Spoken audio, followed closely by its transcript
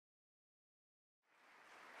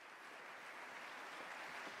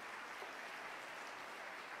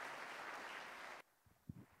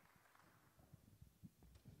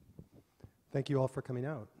Thank you all for coming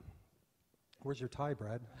out. Where's your tie,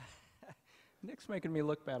 Brad? Nick's making me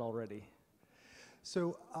look bad already.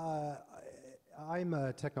 So I'm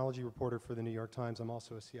a technology reporter for the New York Times. I'm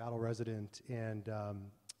also a Seattle resident, and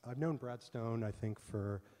I've known Brad Stone, I think,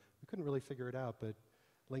 we couldn't really figure it out, but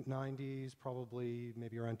late 90s, probably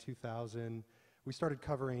maybe around 2000. We started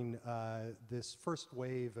covering this first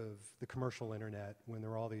wave of the commercial internet when there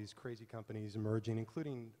were all these crazy companies emerging,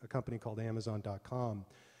 including a company called Amazon.com.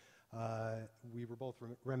 We were both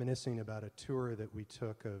reminiscing about a tour that we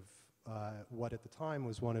took of what at the time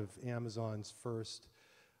was one of Amazon's first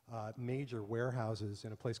major warehouses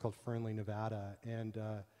in a place called Fernley, Nevada, and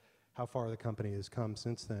how far the company has come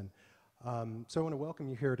since then. So I want to welcome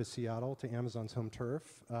you here to Seattle, to Amazon's home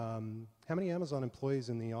turf. How many Amazon employees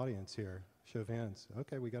in the audience here? Show of hands.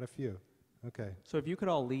 Okay, we got a few. Okay. So if you could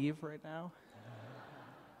all leave right now.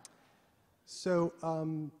 So,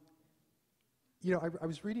 you know, I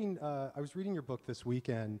was reading your book this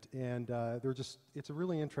weekend, and it's a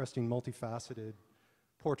really interesting, multifaceted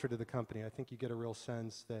portrait of the company. I think you get a real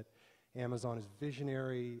sense that Amazon is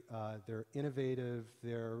visionary, they're innovative,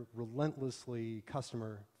 they're relentlessly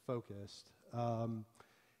customer-focused,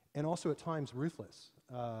 and also at times ruthless,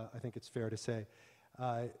 I think it's fair to say.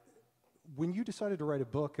 When you decided to write a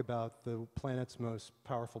book about the planet's most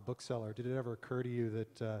powerful bookseller, did it ever occur to you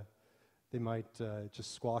that they might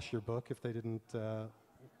just squash your book if they didn't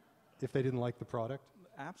like the product?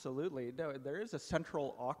 Absolutely. No, there is a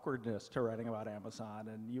central awkwardness to writing about Amazon,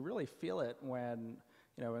 and you really feel it when,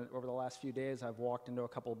 you know, over the last few days I've walked into a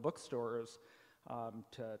couple of bookstores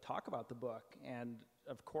to talk about the book, and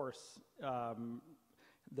of course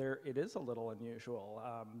it is a little unusual.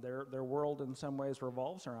 Their world in some ways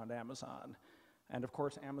revolves around Amazon. And of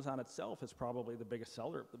course, Amazon itself is probably the biggest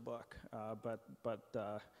seller of the book, but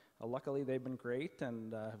luckily they've been great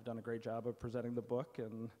and have done a great job of presenting the book,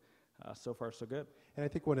 and so far so good. And I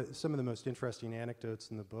think some of the most interesting anecdotes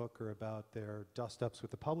in the book are about their dust-ups with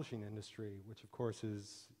the publishing industry, which of course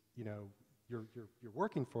is, you know, you're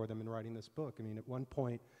working for them in writing this book. I mean, at one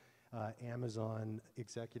point, Amazon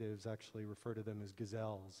executives actually refer to them as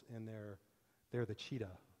gazelles, and they're the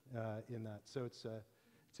cheetah in that. So it's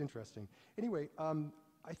interesting. Anyway,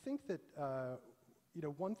 I think that you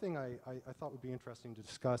know, one thing I thought would be interesting to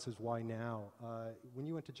discuss is why now. When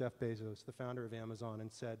you went to Jeff Bezos, the founder of Amazon,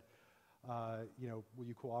 and said, you know, will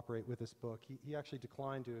you cooperate with this book? He actually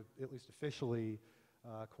declined to, at least officially,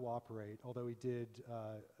 cooperate, although he did,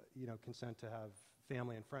 you know, consent to have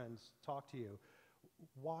family and friends talk to you.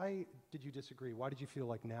 Why did you disagree? Why did you feel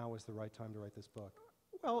like now was the right time to write this book?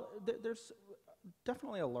 Well, there's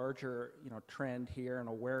definitely a larger, you know, trend here and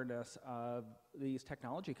awareness of these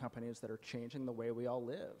technology companies that are changing the way we all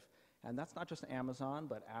live. And that's not just Amazon,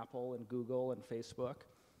 but Apple and Google and Facebook.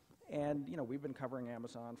 And, you know, we've been covering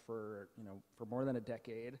Amazon for more than a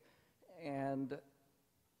decade. And,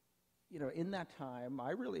 you know, in that time,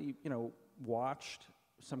 I really, you know, watched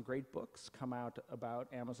some great books come out about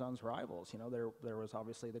Amazon's rivals. You know, there was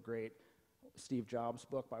obviously the great Steve Jobs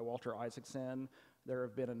book by Walter Isaacson. There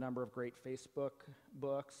have been a number of great Facebook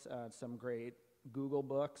books, some great Google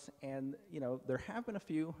books, and, you know, there have been a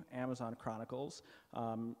few Amazon chronicles,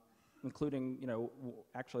 including, you know,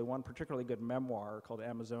 actually one particularly good memoir called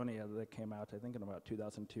Amazonia that came out, I think, in about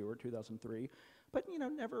 2002 or 2003. But, you know,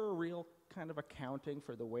 never a real kind of accounting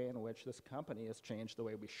for the way in which this company has changed the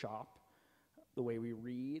way we shop, the way we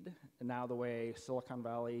read, and now the way Silicon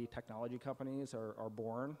Valley technology companies are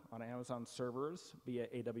born on Amazon servers via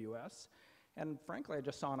AWS. And frankly, I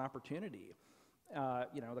just saw an opportunity.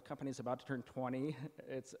 You know, the company's about to turn 20.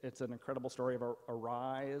 It's an incredible story of a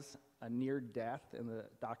rise, a near death in the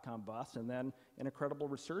dot-com bust, and then an incredible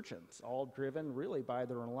resurgence, all driven really by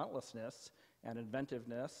the relentlessness and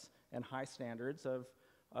inventiveness and high standards of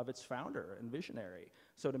its founder and visionary.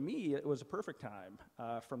 So to me, it was a perfect time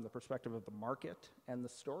from the perspective of the market and the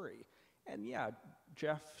story. And yeah,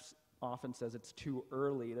 Jeff often says it's too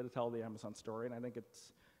early to tell the Amazon story, and I think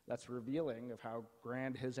that's revealing of how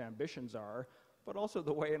grand his ambitions are, but also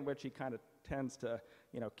the way in which he kind of tends to,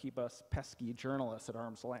 you know, keep us pesky journalists at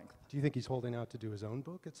arm's length. Do you think he's holding out to do his own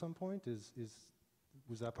book at some point?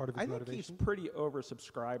 Was that part of his motivation? I think he's pretty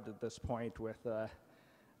oversubscribed at this point with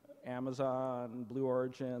Amazon, Blue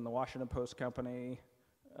Origin, the Washington Post Company,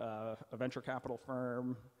 a venture capital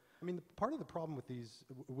firm. I mean, part of the problem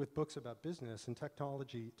with books about business and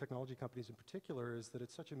technology companies in particular, is that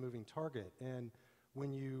it's such a moving target. And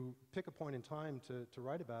when you pick a point in time to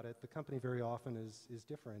write about it, the company very often is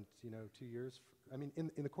different. You know, 2 years. I mean,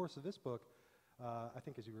 in the course of this book, I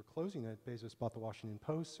think as you were closing it, Bezos bought the Washington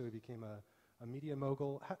Post, so he became a a media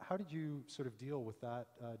mogul. How did you sort of deal with that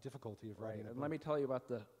difficulty of writing a And book? let me tell you about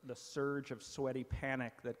the surge of sweaty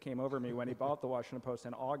panic that came over me when he bought the Washington Post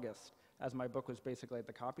in August, as my book was basically at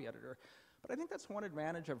the copy editor. But I think that's one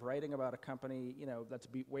advantage of writing about a company, that's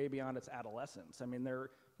way beyond its adolescence. I mean, there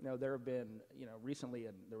have been, recently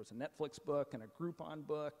there was a Netflix book and a Groupon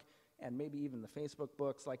book, and maybe even the Facebook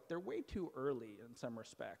books. Like, they're way too early in some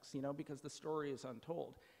respects, because the story is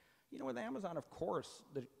untold. With Amazon, of course,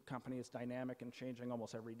 the company is dynamic and changing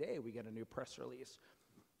almost every day. We get a new press release.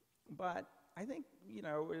 But I think,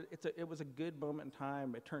 it was a good moment in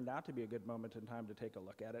time. It turned out to be a good moment in time to take a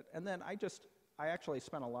look at it. And then I actually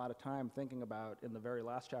spent a lot of time thinking about, in the very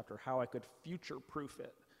last chapter, how I could future-proof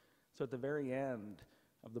it. So at the very end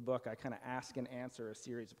of the book, I kind of ask and answer a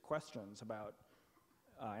series of questions about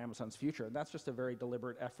Amazon's future. And that's just a very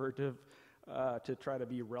deliberate effort to try to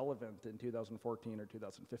be relevant in 2014 or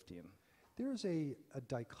 2015. There's a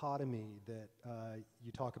dichotomy that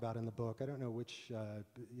you talk about in the book. I don't know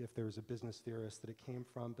if there was a business theorist that it came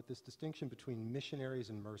from, but this distinction between missionaries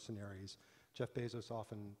and mercenaries. Jeff Bezos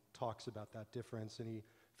often talks about that difference, and he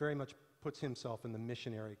very much puts himself in the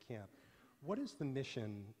missionary camp. What is the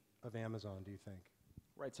mission of Amazon, do you think?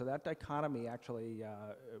 Right, so that dichotomy actually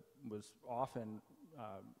was often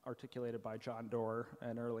articulated by John Doerr,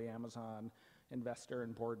 an early Amazon investor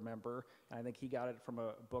and board member. And I think he got it from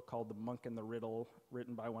a book called The Monk and the Riddle,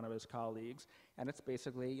 written by one of his colleagues. And it's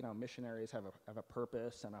basically, missionaries have a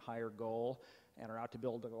purpose and a higher goal and are out to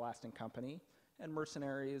build a lasting company. And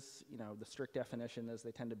mercenaries, the strict definition is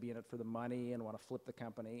they tend to be in it for the money and want to flip the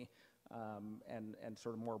company, and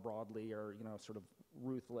sort of more broadly are, sort of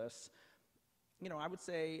ruthless. I would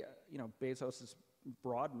say, Bezos'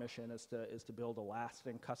 broad mission is to build a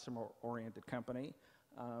lasting, customer-oriented company.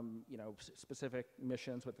 Specific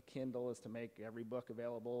missions with the Kindle is to make every book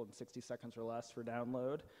available in 60 seconds or less for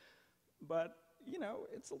download. But,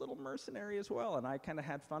 it's a little mercenary as well, and I kind of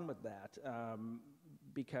had fun with that.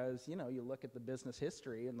 Because, you look at the business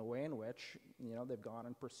history and the way in which, they've gone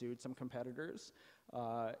and pursued some competitors,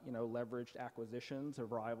 leveraged acquisitions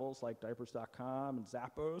of rivals like Diapers.com and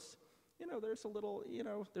Zappos. There's a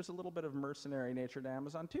little bit of mercenary nature to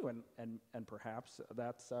Amazon too, and perhaps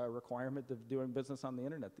that's a requirement of doing business on the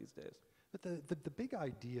internet these days. But the big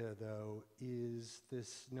idea, though, is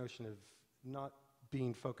this notion of not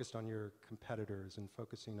being focused on your competitors and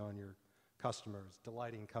focusing on your customers,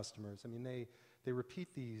 delighting customers. I mean, they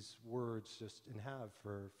repeat these words just and have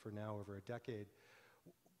for now over a decade.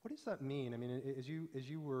 What does that mean? I mean, as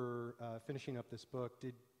you were finishing up this book,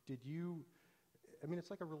 did you? I mean,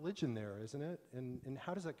 it's like a religion there, isn't it? And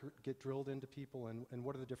how does that get drilled into people, and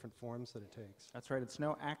what are the different forms that it takes? That's right. It's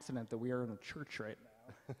no accident that we are in a church right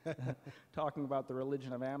now talking about the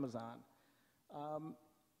religion of Amazon.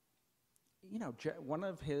 One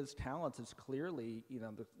of his talents is clearly,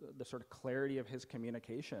 the sort of clarity of his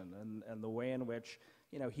communication and the way in which,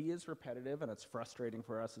 he is repetitive, and it's frustrating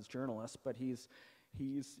for us as journalists, but he's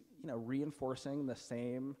reinforcing the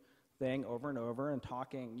same thing over and over and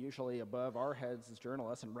talking usually above our heads as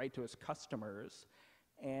journalists and right to his customers.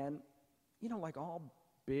 And, like all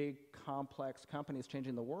big, complex companies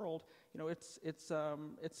changing the world, it's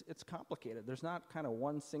complicated. There's not kind of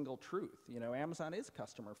one single truth. Amazon is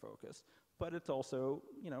customer focused, but it's also,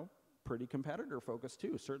 pretty competitor focused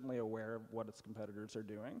too, certainly aware of what its competitors are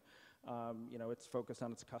doing. It's focused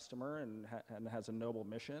on its customer and has a noble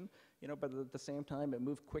mission, but at the same time it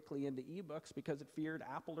moved quickly into ebooks because it feared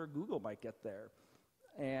Apple or Google might get there.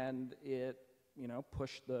 And it,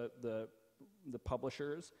 pushed the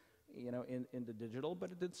publishers, into digital,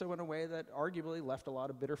 but it did so in a way that arguably left a lot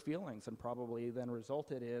of bitter feelings and probably then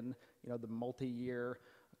resulted in, the multi-year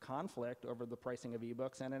conflict over the pricing of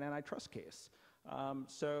ebooks and an antitrust case.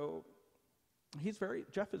 So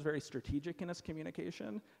Jeff is very strategic in his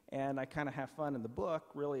communication, and I kind of have fun in the book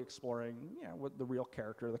really exploring, what the real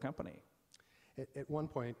character of the company. At one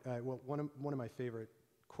point, one of my favorite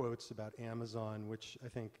quotes about Amazon, which I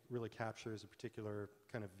think really captures a particular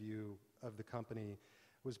kind of view of the company,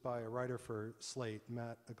 was by a writer for Slate,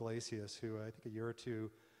 Matt Iglesias, who I think a year or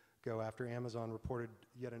two ago, after Amazon reported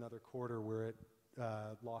yet another quarter where it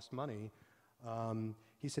lost money,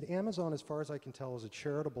 he said, "Amazon, as far as I can tell, is a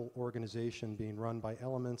charitable organization being run by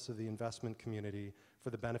elements of the investment community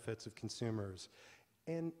for the benefits of consumers."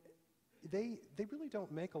 And they really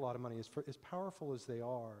don't make a lot of money, as powerful as they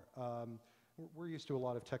are. We're used to a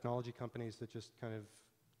lot of technology companies that just kind of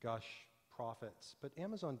gush profits, but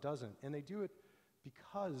Amazon doesn't, and they do it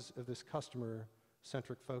because of this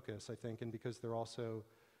customer-centric focus, I think, and because they're also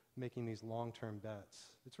making these long-term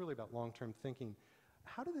bets. It's really about long-term thinking.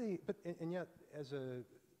 How do they, and yet, as a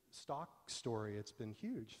stock story, it's been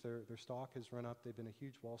huge. Their stock has run up. They've been a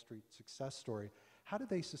huge Wall Street success story. How do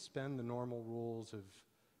they suspend the normal rules of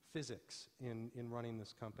physics in running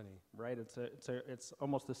this company? Right, it's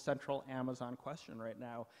almost the central Amazon question right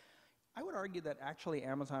now. I would argue that actually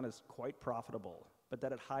Amazon is quite profitable, but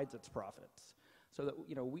that it hides its profits. So that,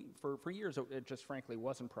 for years, it just frankly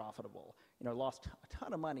wasn't profitable. Lost a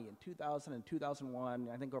ton of money in 2000 and 2001,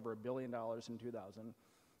 I think over $1 billion in 2000.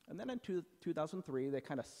 And then in 2003, they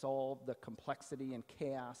kind of solved the complexity and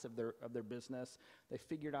chaos of their business. They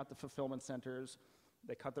figured out the fulfillment centers,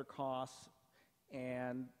 they cut their costs,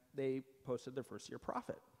 and they posted their first year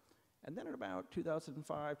profit. And then in about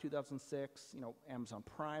 2005, 2006, Amazon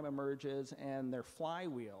Prime emerges, and their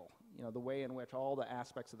flywheel, the way in which all the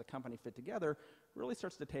aspects of the company fit together, really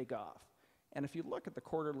starts to take off. And if you look at the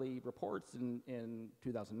quarterly reports in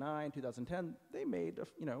 2009, 2010, they made a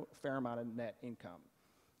fair amount of net income.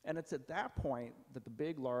 And it's at that point that the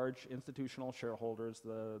big, large institutional shareholders,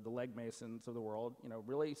 the leg masons of the world,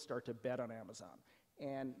 really start to bet on Amazon.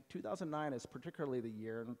 And 2009 is particularly the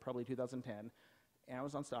year, and probably 2010,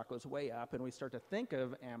 Amazon stock goes way up, and we start to think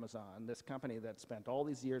of Amazon, this company that spent all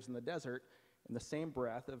these years in the desert, in the same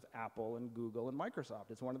breath of Apple and Google and Microsoft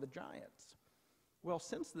as one of the giants. Well,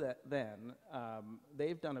 since then,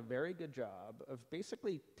 they've done a very good job of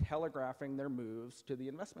basically telegraphing their moves to the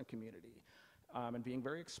investment community and being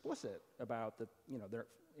very explicit about they're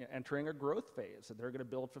entering a growth phase, that they're going to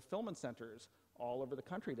build fulfillment centers all over the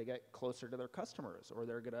country to get closer to their customers, or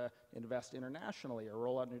they're going to invest internationally or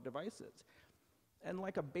roll out new devices. And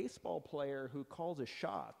like a baseball player who calls his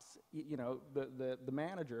shots, the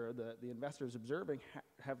manager, the investors observing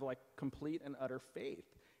have like complete and utter faith.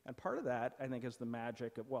 And part of that, I think, is the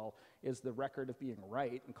magic of, is the record of being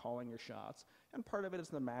right and calling your shots. And part of it is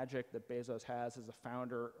the magic that Bezos has as a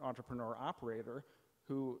founder, entrepreneur, operator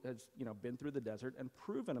who has, been through the desert and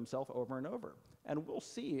proven himself over and over. And we'll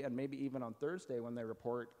see, and maybe even on Thursday when they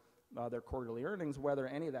report their quarterly earnings, whether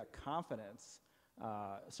any of that confidence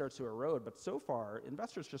starts to erode. But so far,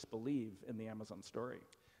 investors just believe in the Amazon story.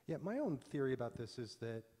 Yeah, my own theory about this is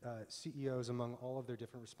that CEOs, among all of their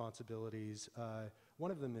different responsibilities, one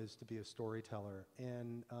of them is to be a storyteller,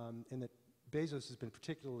 and that Bezos has been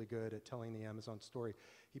particularly good at telling the Amazon story.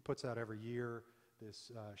 He puts out every year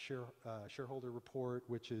this shareholder report,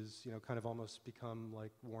 which is kind of almost become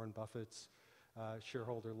like Warren Buffett's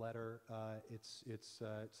shareholder letter. It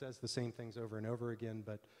says the same things over and over again,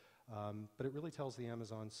 but it really tells the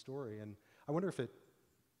Amazon story. And I wonder if it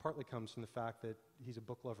partly comes from the fact that he's a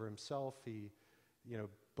book lover himself.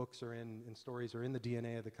 Books are and stories are in the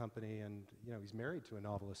DNA of the company, and he's married to a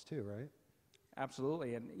novelist too, right?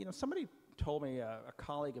 Absolutely. And somebody told me, a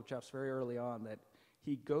colleague of Jeff's very early on, that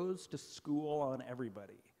he goes to school on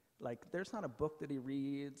everybody. Like, there's not a book that he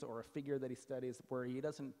reads or a figure that he studies where he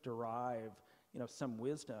doesn't derive some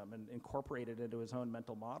wisdom and incorporate it into his own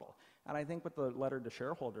mental model. And I think with the letter to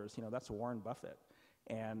shareholders, that's Warren Buffett.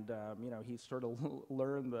 And he sort of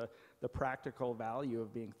learned the practical value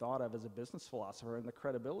of being thought of as a business philosopher and the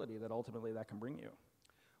credibility that ultimately that can bring you.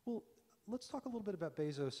 Well, let's talk a little bit about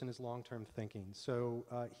Bezos and his long-term thinking. So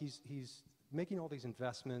he's making all these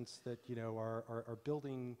investments that are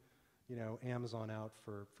building Amazon out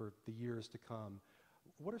for the years to come.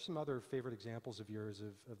 What are some other favorite examples of yours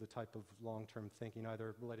of the type of long-term thinking,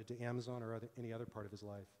 either related to Amazon or any other part of his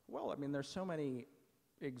life? Well, I mean, there's so many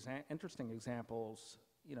interesting examples,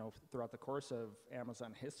 throughout the course of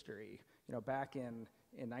Amazon history. Back in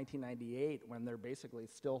 1998, when they're basically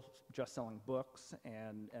still just selling books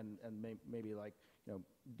and maybe like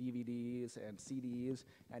DVDs and CDs,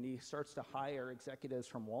 and he starts to hire executives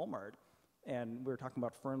from Walmart. And we were talking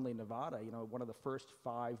about Fernley, Nevada, one of the first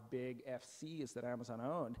 5 big FCs that Amazon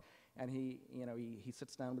owned. And he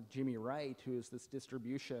sits down with Jimmy Wright, who is this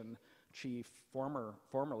distribution chief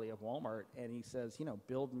formerly of Walmart, and he says,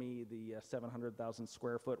 build me the 700,000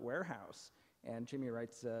 square foot warehouse. And Jimmy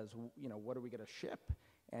Wright says, what are we going to ship?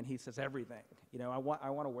 And he says, everything. I want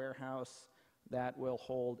a warehouse that will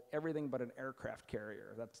hold everything but an aircraft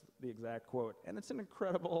carrier. That's the exact quote. And it's an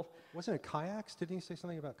incredible... Wasn't it kayaks? Didn't he say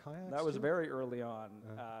something about kayaks? That was very early on,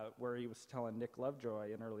 where he was telling Nick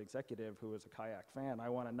Lovejoy, an early executive who was a kayak fan, I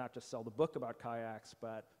want to not just sell the book about kayaks,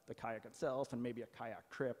 but the kayak itself and maybe a kayak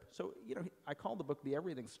trip. So, I called the book The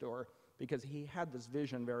Everything Store because he had this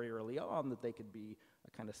vision very early on that they could be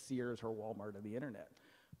a kind of Sears or Walmart of the internet.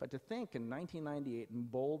 But to think in 1998,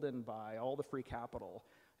 emboldened by all the free capital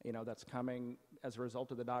that's coming as a result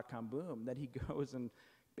of the dot-com boom, that he goes and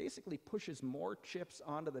basically pushes more chips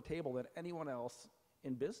onto the table than anyone else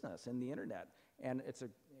in business, in the internet. And it's a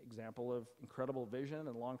example of incredible vision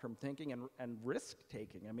and long-term thinking and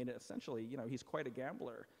risk-taking. I mean, essentially, he's quite a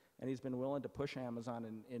gambler, and he's been willing to push Amazon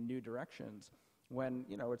in new directions when,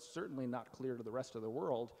 it's certainly not clear to the rest of the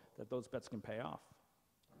world that those bets can pay off.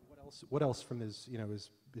 What else from his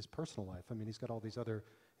personal life? I mean, he's got all these other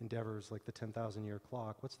endeavors like the 10,000-year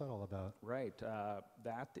clock. What's that all about? Right.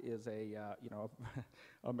 That is a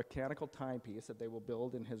mechanical timepiece that they will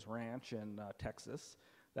build in his ranch in Texas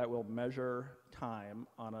that will measure time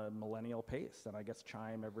on a millennial pace, and I guess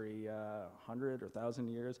chime every 100 or 1,000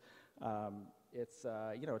 years. It's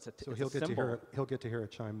a symbol. He'll get to hear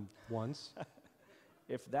it chime once.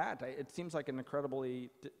 If that, it seems like an incredibly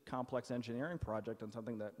complex engineering project and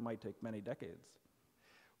something that might take many decades.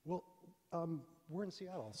 Well, we're in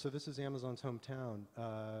Seattle, so this is Amazon's hometown.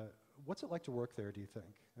 What's it like to work there, do you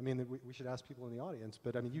think? I mean, we should ask people in the audience,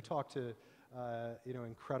 but I mean, you talk to,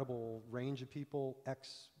 incredible range of people,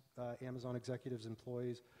 Amazon executives,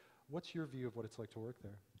 employees. What's your view of what it's like to work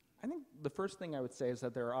there? I think the first thing I would say is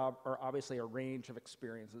that there are obviously a range of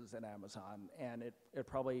experiences at Amazon, and it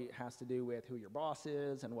probably has to do with who your boss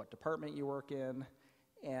is and what department you work in.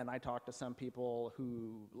 And I talk to some people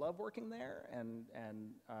who love working there and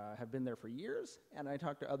have been there for years, and I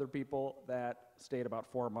talk to other people that stayed about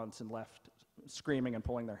 4 months and left screaming and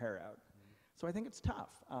pulling their hair out. So I think it's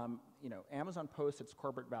tough. Amazon posts its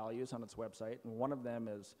corporate values on its website, and one of them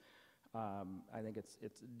is, I think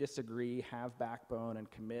it's disagree, have backbone,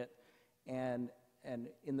 and commit. And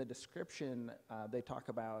in the description, they talk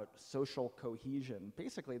about social cohesion,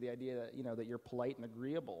 basically the idea that, that you're polite and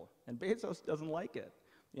agreeable. And Bezos doesn't like it.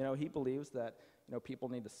 He believes that, people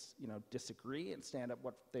need to, disagree and stand up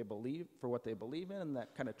for what they believe in, and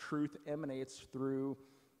that kind of truth emanates through,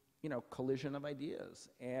 collision of ideas.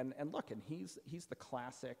 And look, and he's the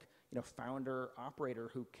classic, founder, operator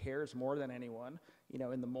who cares more than anyone,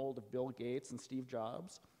 in the mold of Bill Gates and Steve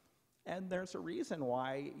Jobs. And there's a reason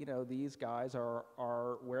why, these guys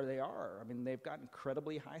are where they are. I mean, they've got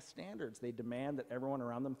incredibly high standards. They demand that everyone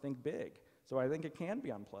around them think big. So I think it can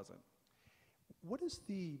be unpleasant. What is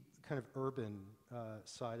the kind of urban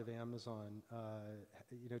side of Amazon?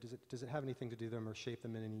 Does it have anything to do with them or shape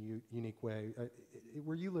them in any unique way?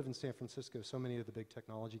 Where you live in San Francisco, so many of the big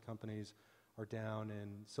technology companies are down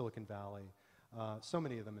in Silicon Valley. So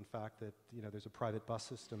many of them, in fact, that there's a private bus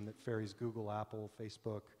system that ferries Google, Apple,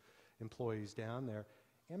 Facebook employees down there.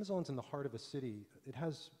 Amazon's in the heart of a city. It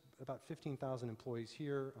has about 15,000 employees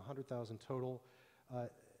here, 100,000 total.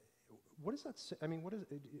 What does that say? I mean,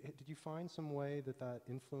 did you find some way that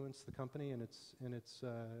influenced the company and its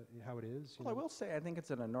how it is? Well, I will say I think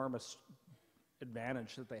it's an enormous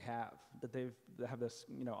advantage that they have this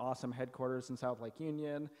awesome headquarters in South Lake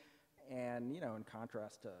Union, and in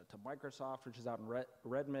contrast to Microsoft, which is out in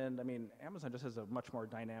Redmond. I mean, Amazon just has a much more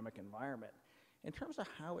dynamic environment. In terms of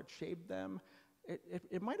how it shaped them,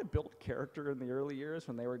 it might have built character in the early years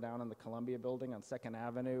when they were down in the Columbia building on 2nd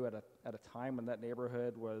Avenue at a time when that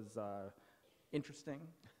neighborhood was interesting,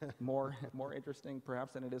 more interesting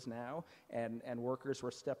perhaps than it is now, and workers were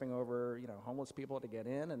stepping over homeless people to get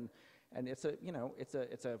in, and it's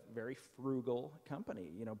a very frugal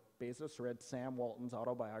company. Bezos read Sam Walton's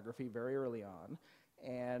autobiography very early on,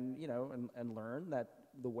 and learned that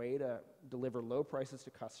the way to deliver low prices to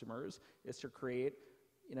customers is to create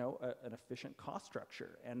an efficient cost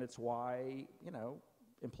structure. And it's why,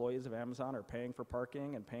 employees of Amazon are paying for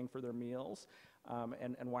parking and paying for their meals,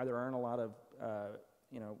 and why there aren't a lot of,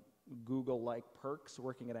 Google-like perks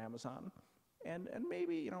working at Amazon. And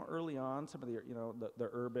maybe, early on, some of the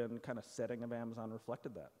urban kind of setting of Amazon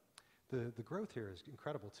reflected that. The growth here is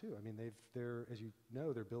incredible too. I mean, they're as you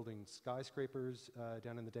know, they're building skyscrapers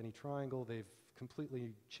down in the Denny Triangle. They've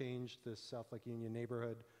completely changed the South Lake Union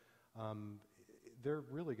neighborhood. They're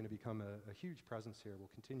really going to become a huge presence here.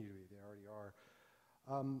 Will continue to be. They already are.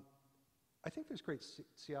 I think there's great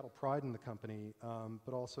Seattle pride in the company,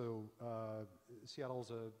 but also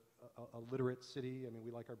Seattle's a literate city. I mean,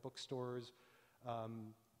 we like our bookstores.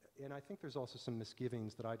 And I think there's also some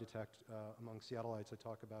misgivings that I detect among Seattleites. I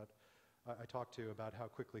talk to about how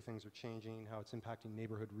quickly things are changing, how it's impacting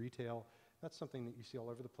neighborhood retail. That's something that you see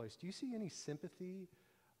all over the place. Do you see any sympathy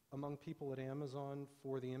among people at Amazon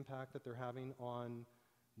for the impact that they're having on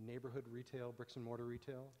neighborhood retail, bricks and mortar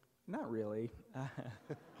retail? Not really.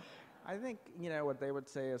 I think, what they would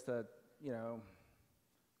say is that,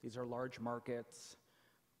 these are large markets.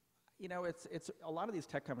 It's a lot of these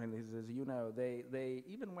tech companies, as they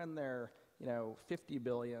even when they're, 50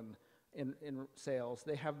 billion in sales,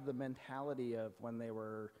 they have the mentality of when they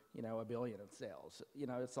were, $1 billion in sales.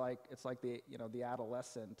 It's like the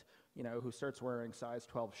adolescent, who starts wearing size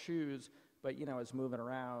 12 shoes but is moving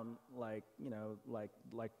around like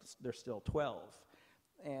they're still 12.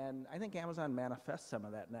 And I think Amazon manifests some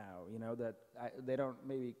of that now, that they don't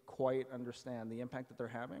maybe quite understand the impact that they're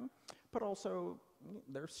having, but also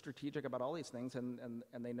they're strategic about all these things, and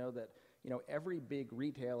they know that, every big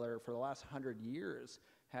retailer for the last 100 years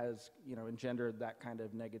has, engendered that kind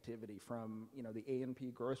of negativity from, the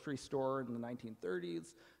A&P grocery store in the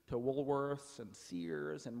 1930s to Woolworths and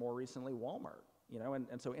Sears and more recently Walmart,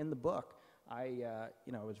 and so in the book, I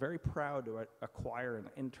was very proud to acquire an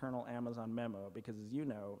internal Amazon memo because, as you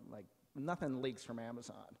know, like nothing leaks from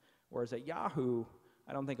Amazon. Whereas at Yahoo,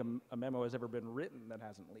 I don't think a memo has ever been written that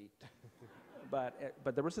hasn't leaked.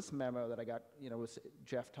 But there was this memo that I got, was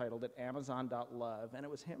Jeff titled it Amazon.love, and it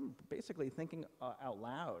was him basically thinking out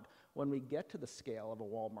loud, when we get to the scale of a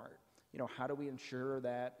Walmart, how do we ensure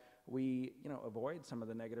that we, avoid some of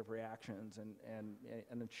the negative reactions and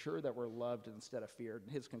ensure that we're loved instead of feared.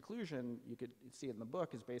 And his conclusion, you could see it in the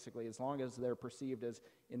book, is basically as long as they're perceived as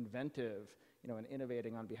inventive, and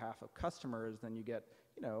innovating on behalf of customers, then you get,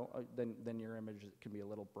 then your image can be a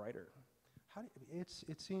little brighter.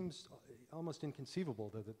 It seems almost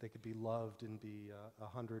inconceivable that they could be loved and be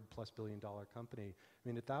a $100+ billion company. I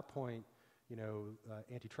mean, at that point,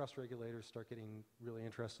 antitrust regulators start getting really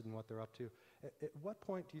interested in what they're up to. At what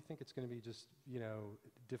point do you think it's going to be just,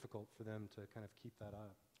 difficult for them to kind of keep that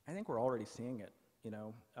up? I think we're already seeing it.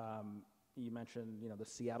 You mentioned, the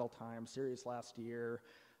Seattle Times series last year.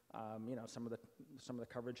 Some of the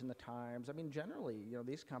coverage in the Times. I mean, generally,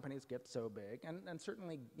 these companies get so big, and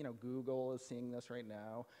certainly, Google is seeing this right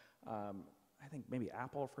now. I think maybe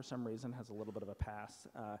Apple, for some reason, has a little bit of a pass.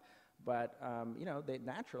 But they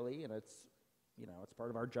naturally, it's part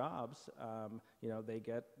of our jobs. They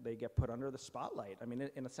get put under the spotlight. I mean,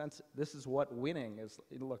 in a sense, this is what winning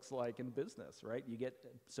looks like in business, right? You get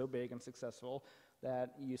so big and successful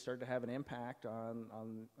that you start to have an impact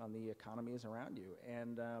on the economies around you.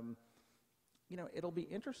 And it'll be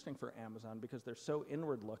interesting for Amazon because they're so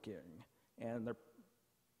inward-looking, and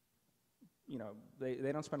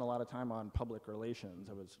they don't spend a lot of time on public relations.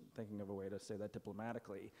 I was thinking of a way to say that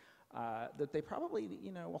diplomatically. That they probably,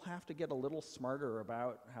 will have to get a little smarter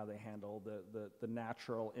about how they handle the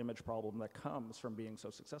natural image problem that comes from being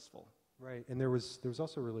so successful. Right, and there was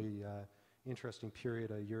also a really interesting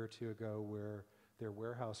period a year or two ago where their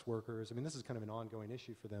warehouse workers, I mean, this is kind of an ongoing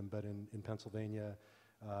issue for them, but in Pennsylvania,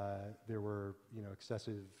 there were,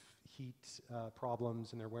 excessive heat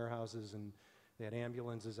problems in their warehouses, and they had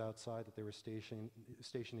ambulances outside that they were stationing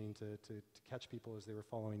to catch people as they were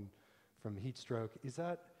falling from heat stroke.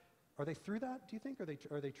 Are they through that, do you think?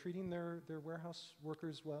 Are they treating their warehouse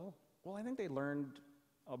workers well? Well, I think they learned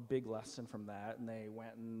a big lesson from that, and they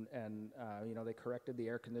went and they corrected the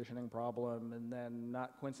air conditioning problem, and then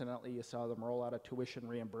not coincidentally, you saw them roll out a tuition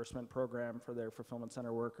reimbursement program for their fulfillment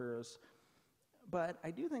center workers. But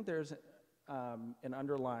I do think there's an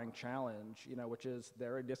underlying challenge, which is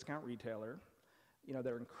they're a discount retailer.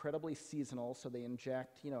 They're incredibly seasonal, so they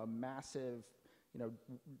inject, a massive,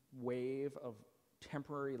 wave of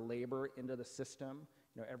temporary labor into the system.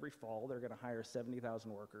 Every fall they're going to hire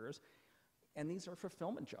 70,000 workers. And these are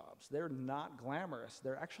fulfillment jobs. They're not glamorous.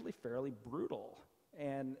 They're actually fairly brutal.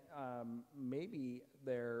 And maybe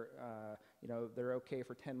they're okay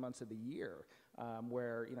for 10 months of the year,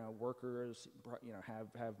 where workers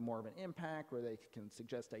have more of an impact, where they can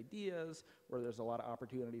suggest ideas, where there's a lot of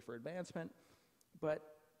opportunity for advancement. But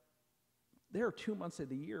there are 2 months of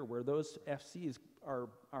the year where those FCs are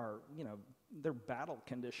they're battle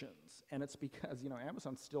conditions, and it's because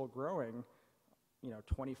Amazon's still growing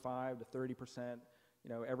 25 to 30%,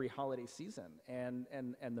 every holiday season. And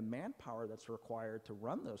the manpower that's required to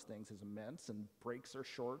run those things is immense, and breaks are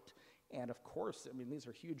short. And of course, I mean, these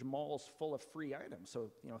are huge malls full of free items.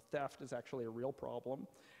 So, theft is actually a real problem.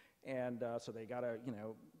 And so they got to,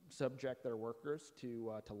 subject their workers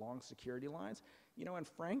to long security lines. And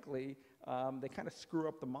frankly, they kind of screw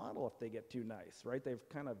up the model if they get too nice, right? They've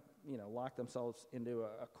kind of, locked themselves into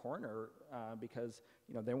a corner because,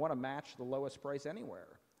 they want to match the lowest price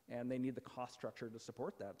anywhere, and they need the cost structure to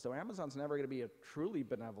support that. So Amazon's never going to be a truly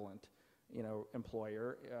benevolent,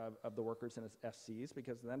 employer of the workers in its FCs,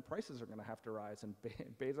 because then prices are going to have to rise, and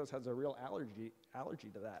Bezos has a real allergy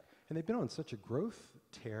to that. And they've been on such a growth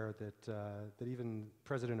tear that even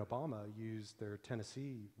President Obama used their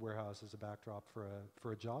Tennessee warehouse as a backdrop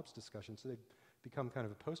for a jobs discussion. So they've become kind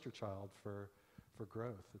of a poster child for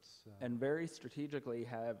growth. And very strategically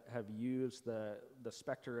have used the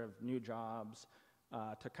specter of new jobs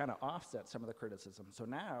to kind of offset some of the criticism. So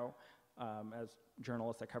now, as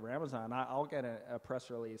journalists that cover Amazon, I'll get a press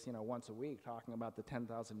release, once a week talking about the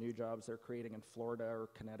 10,000 new jobs they're creating in Florida or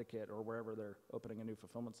Connecticut or wherever they're opening a new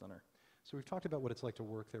fulfillment center. So we've talked about what it's like to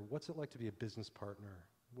work there. What's it like to be a business partner?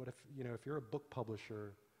 What if, if you're a book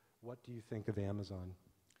publisher, what do you think of Amazon?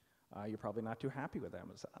 You're probably not too happy with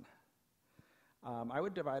Amazon. I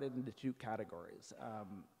would divide it into two categories.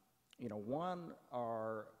 One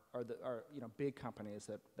are big companies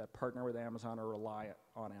that partner with Amazon or rely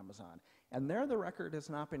on Amazon, and there the record has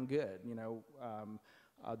not been good.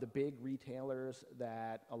 The big retailers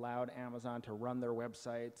that allowed Amazon to run their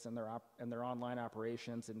websites and their online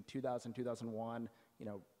operations in 2000, 2001,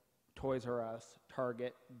 Toys R Us,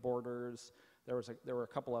 Target, Borders. There were a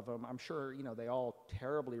couple of them. I'm sure they all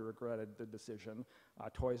terribly regretted the decision.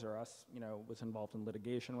 Toys R Us was involved in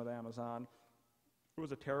litigation with Amazon. It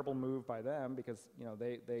was a terrible move by them because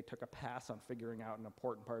they took a pass on figuring out an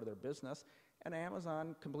important part of their business, and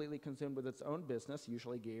Amazon, completely consumed with its own business,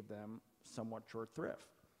 usually gave them somewhat short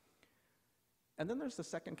thrift. And then there's the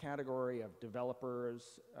second category of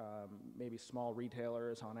developers, maybe small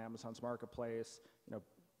retailers on Amazon's marketplace,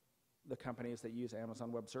 the companies that use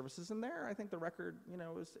Amazon Web Services. And there, I think the record,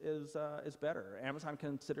 is better. Amazon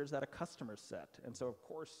considers that a customer set, and so of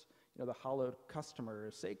course, the hollowed customer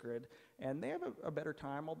is sacred, and they have a better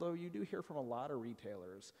time. Although you do hear from a lot of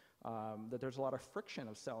retailers that there's a lot of friction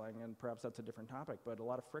of selling, and perhaps that's a different topic, but a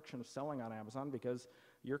lot of friction of selling on Amazon because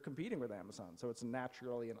you're competing with Amazon, so it's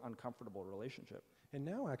naturally an uncomfortable relationship. And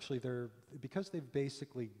now, actually, because they've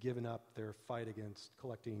basically given up their fight against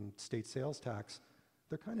collecting state sales tax,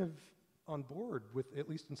 they're kind of on board with, at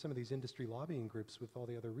least in some of these industry lobbying groups, with all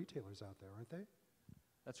the other retailers out there, aren't they?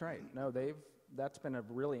 That's right. No, that's been a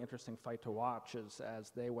really interesting fight to watch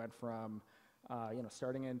as they went from,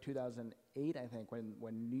 starting in 2008, I think,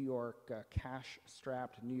 when New York,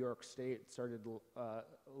 cash-strapped New York State started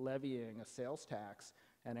levying a sales tax,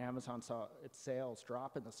 and Amazon saw its sales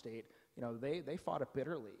drop in the state. They fought it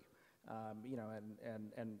bitterly.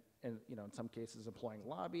 And in some cases employing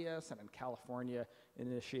lobbyists, and in California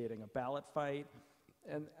initiating a ballot fight.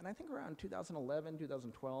 And I think around 2011,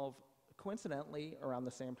 2012, coincidentally, around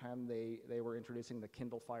the same time they were introducing the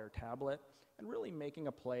Kindle Fire tablet and really making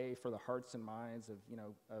a play for the hearts and minds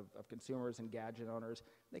of consumers and gadget owners.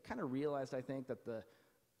 They kind of realized, I think, that the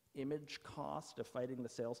image cost of fighting the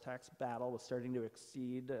sales tax battle was starting to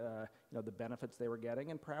exceed the benefits they were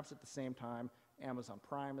getting, and perhaps at the same time Amazon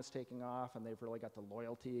Prime is taking off, and they've really got the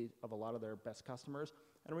loyalty of a lot of their best customers,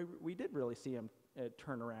 and we did really see them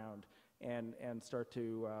turn around and start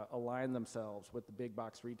to align themselves with the big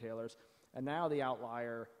box retailers. And now the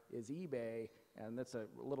outlier is eBay, and that's a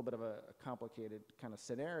little bit of a complicated kind of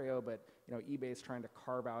scenario, but eBay is trying to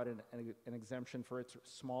carve out an exemption for its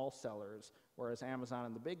small sellers, whereas Amazon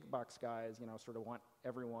and the big box guys, sort of want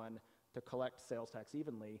everyone to collect sales tax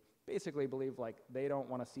evenly, basically believe like they don't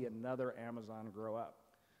want to see another Amazon grow up.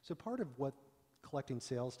 So part of what collecting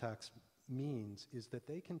sales tax means is that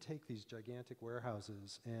they can take these gigantic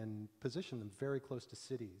warehouses and position them very close to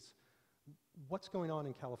cities. What's going on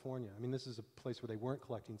in California? I mean, this is a place where they weren't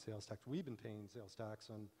collecting sales tax. We've been paying sales tax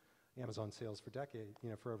on Amazon sales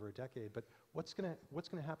for over a decade. But what's going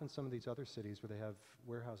to happen in some of these other cities where they have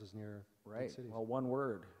warehouses near big cities? Well, one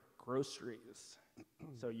word: groceries.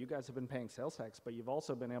 So you guys have been paying sales tax, but you've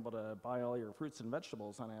also been able to buy all your fruits and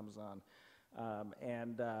vegetables on Amazon.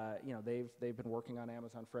 They've been working on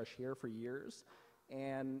Amazon Fresh here for years.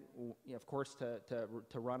 And of course,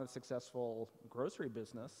 to run a successful grocery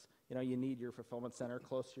business, you need your fulfillment center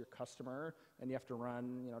close to your customer, and you have to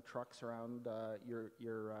run trucks around your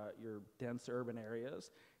dense urban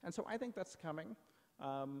areas. And so I think that's coming.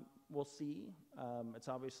 We'll see. It's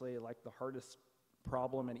obviously like the hardest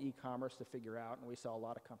problem in e-commerce to figure out, and we saw a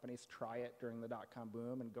lot of companies try it during the dot-com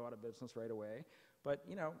boom and go out of business right away. But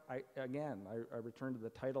I return to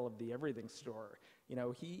the title of the Everything Store.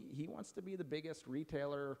 He wants to be the biggest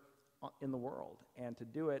retailer in the world, and to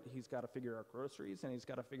do it, he's got to figure out groceries and he's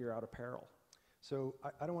got to figure out apparel. So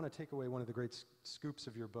I don't want to take away one of the great scoops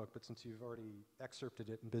of your book, but since you've already excerpted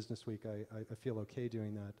it in Business Week, I feel okay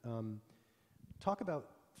doing that. Talk about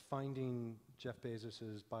finding Jeff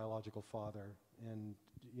Bezos' biological father, and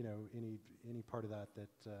any part of that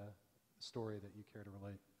story that you care to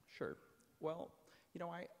relate. Sure. Well,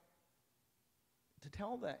 to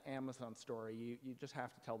tell the Amazon story, you just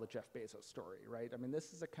have to tell the Jeff Bezos story, right? I mean,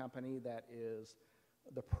 this is a company that is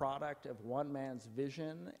the product of one man's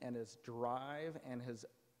vision and his drive and his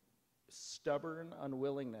stubborn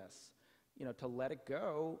unwillingness, to let it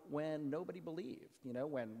go when nobody believed,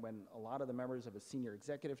 when a lot of the members of his senior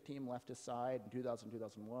executive team left his side in 2000,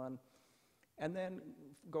 2001. And then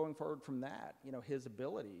going forward from that, his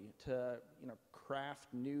ability to, craft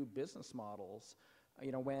new business models,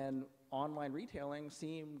 when online retailing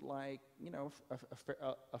seemed like,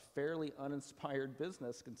 a fairly uninspired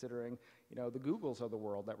business considering, the Googles of the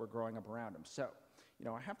world that were growing up around him. So,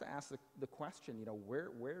 I have to ask the question,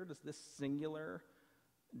 where does this singular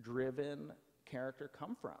driven character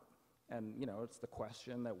come from? And, it's the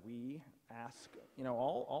question that we ask,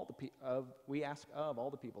 we ask of all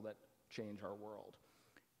the people that change our world.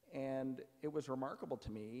 And it was remarkable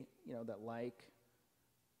to me, that like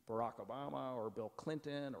Barack Obama or Bill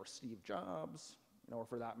Clinton or Steve Jobs, or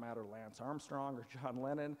for that matter, Lance Armstrong or John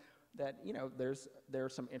Lennon, that, there are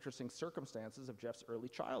some interesting circumstances of Jeff's early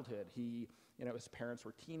childhood. His parents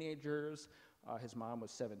were teenagers. His mom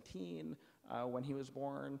was 17 when he was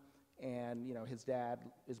born. And,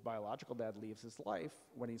 his biological dad leaves his life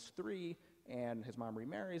when he's 3, and his mom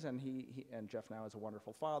remarries, and and Jeff now is a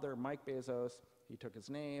wonderful father. Mike Bezos, he took his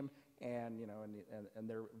name, and, and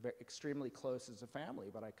they're extremely close as a family.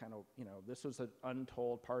 But I kind of, this was an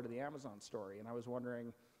untold part of the Amazon story, and I was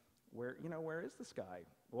wondering, where is this guy?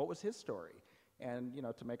 What was his story? And,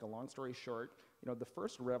 to make a long story short, the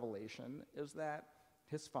first revelation is that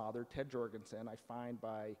his father, Ted Jorgensen, I find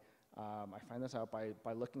this out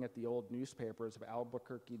by looking at the old newspapers of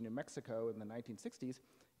Albuquerque, New Mexico in the 1960s,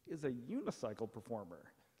 is a unicycle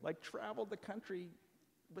performer, like traveled the country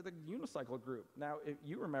with a unicycle group. Now, if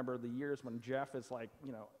you remember the years when Jeff is like,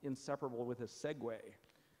 inseparable with his Segway.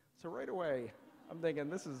 So right away, I'm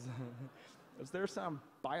thinking, is there some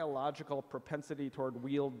biological propensity toward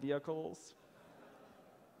wheeled vehicles?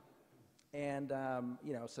 And,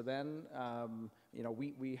 so then,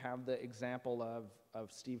 we have the example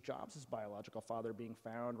of Steve Jobs' biological father being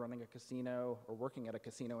found running a casino or working at a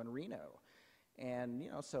casino in Reno. And,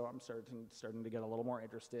 so I'm starting to get a little more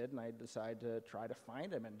interested, and I decide to try to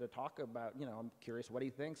find him and to talk about, I'm curious what he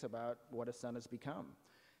thinks about what his son has become.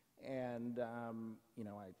 And,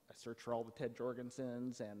 I search for all the Ted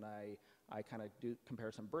Jorgensens, and I kind of compare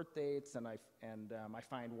some birth dates, and I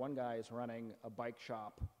find one guy is running a bike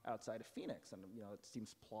shop outside of Phoenix, and, it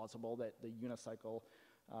seems plausible that the unicycle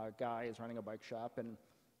guy is running a bike shop. And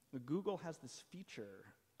Google has this feature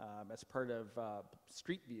as part of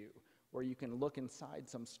Street View, where you can look inside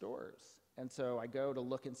some stores. And so I go to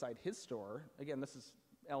look inside his store. Again, this is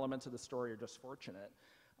elements of the story are just fortunate.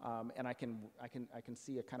 And I can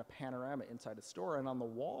see a kind of panorama inside his store. And on the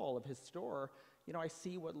wall of his store, I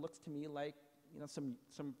see what looks to me like, some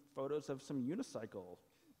photos of some unicycle,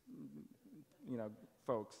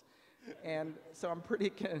 folks. And so I'm pretty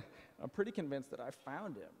convinced that I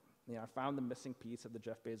found him. I found the missing piece of the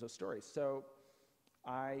Jeff Bezos story. So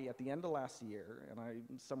at the end of last year, and I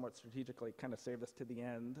somewhat strategically kind of saved this to the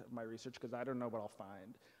end of my research because I don't know what I'll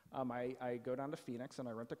find, I go down to Phoenix and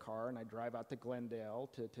I rent a car and I drive out to Glendale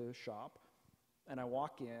to shop, and I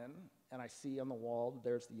walk in and I see on the wall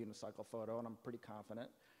there's the unicycle photo, and I'm pretty confident.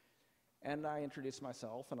 And I introduce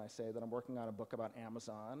myself and I say that I'm working on a book about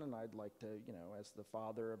Amazon, and I'd like to, as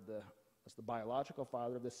the biological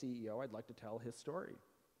father of the CEO, I'd like to tell his story.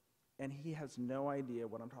 And he has no idea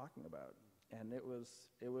what I'm talking about. And it was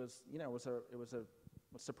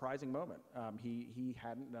a surprising moment. He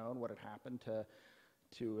hadn't known what had happened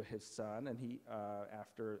to his son, and he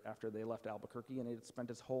after they left Albuquerque, and he had spent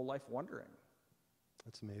his whole life wondering.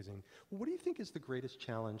 That's amazing. Well, what do you think is the greatest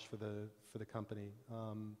challenge for the company?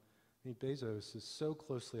 Bezos is so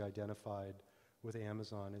closely identified with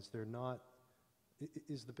Amazon. Is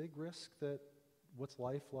the big risk that what's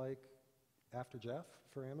life like after Jeff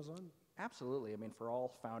for Amazon? Absolutely. For all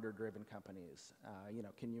founder-driven companies,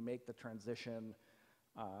 can you make the transition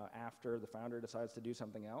after the founder decides to do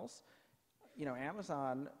something else?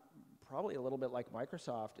 Amazon, probably a little bit like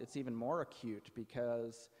Microsoft, it's even more acute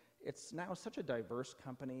because it's now such a diverse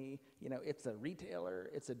company. It's a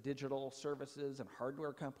retailer, it's a digital services and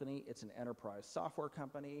hardware company, it's an enterprise software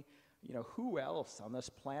company. Who else on this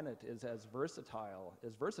planet is versatile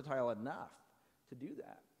enough to do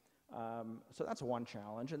that? So that's one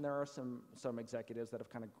challenge, and there are some executives that have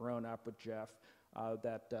kind of grown up with Jeff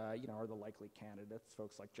that are the likely candidates,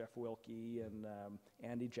 folks like Jeff Wilke and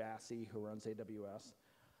Andy Jassy, who runs AWS.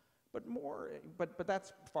 But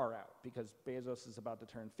that's far out because Bezos is about to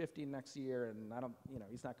turn 50 next year, and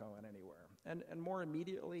he's not going anywhere. And more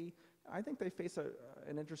immediately, I think they face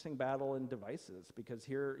an interesting battle in devices because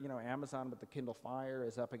here, Amazon with the Kindle Fire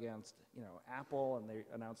is up against Apple, and they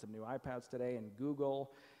announced some new iPads today, and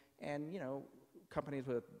Google. And, companies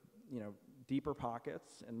with, deeper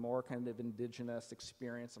pockets and more kind of indigenous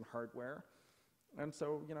experience in hardware. And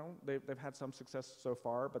so, they've had some success so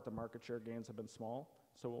far, but the market share gains have been small.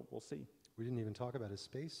 So we'll see. We didn't even talk about his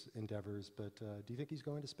space endeavors, but do you think he's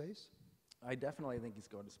going to space? I definitely think he's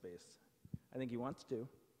going to space. I think he wants to.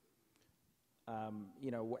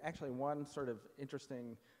 Actually, one sort of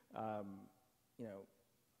interesting,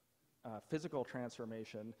 physical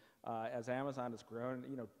transformation as Amazon has grown.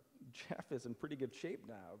 Jeff is in pretty good shape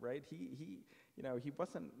now, right? He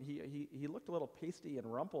looked a little pasty and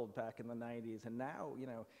rumpled back in the '90s, and now,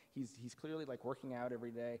 he's clearly like working out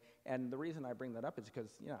every day. And the reason I bring that up is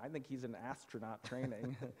because, I think he's in astronaut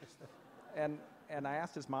training. And I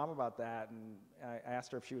asked his mom about that, and I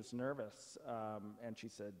asked her if she was nervous, and she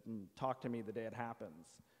said, "Talk to me the day it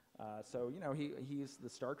happens." So he's the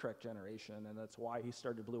Star Trek generation, and that's why he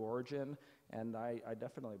started Blue Origin, and I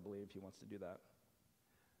definitely believe he wants to do that.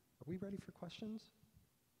 Are we ready for questions?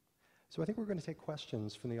 So I think we're going to take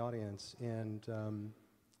questions from the audience, and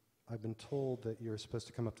I've been told that you're supposed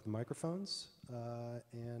to come up to the microphones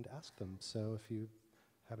and ask them. So if you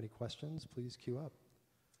have any questions, please queue up.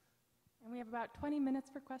 And we have about 20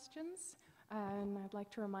 minutes for questions, and I'd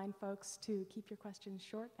like to remind folks to keep your questions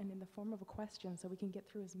short and in the form of a question so we can get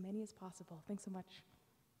through as many as possible. Thanks so much.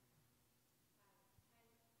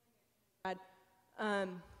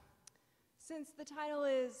 Since the title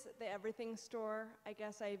is The Everything Store, I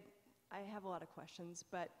guess I have a lot of questions,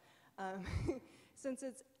 but since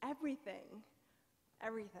it's everything,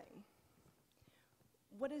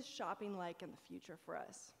 what is shopping like in the future for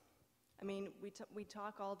us? I mean, we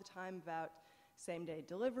talk all the time about same-day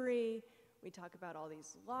delivery. We talk about all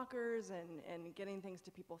these lockers and getting things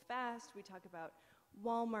to people fast. We talk about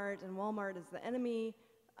Walmart, and Walmart is the enemy,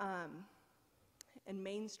 and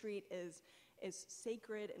Main Street is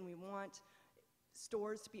sacred, and we want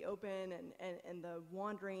stores to be open and the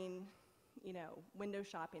wandering, window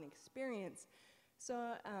shopping experience. So,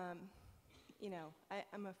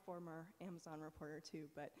 I'm a former Amazon reporter too,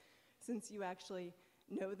 but since you actually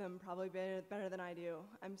know them probably better than I do,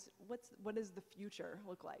 what does the future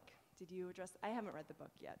look like? Did you address? I haven't read the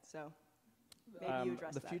book yet, so maybe you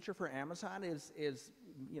address that. The future for Amazon is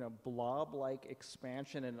blob-like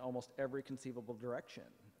expansion in almost every conceivable direction,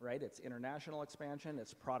 right? It's international expansion,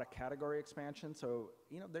 it's product category expansion. So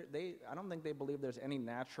I don't think they believe there's any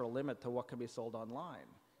natural limit to what can be sold online.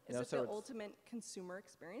 Is it the ultimate consumer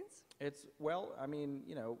experience? We'll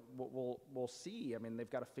see. I mean, they've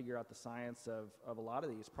got to figure out the science of a lot of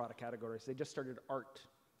these product categories. They just started art.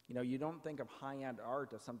 You don't think of high-end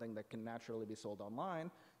art as something that can naturally be sold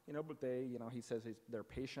online, but he says they're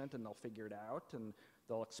patient and they'll figure it out and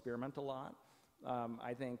they'll experiment a lot.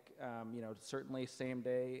 I think, certainly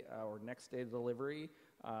same-day or next-day delivery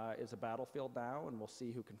is a battlefield now, and we'll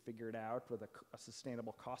see who can figure it out with a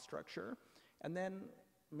sustainable cost structure. And then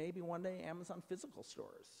maybe one day Amazon physical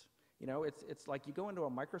stores. It's like you go into a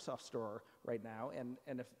Microsoft store right now, and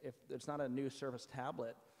if there's not a new Surface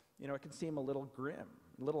tablet, it can seem a little grim,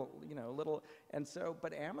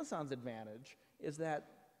 but Amazon's advantage is that,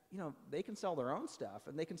 they can sell their own stuff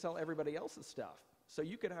and they can sell everybody else's stuff. So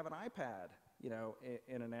you could have an iPad,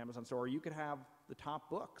 in an Amazon store, or you could have the top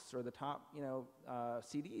books or the top,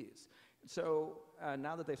 CDs. So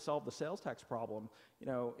now that they've solved the sales tax problem,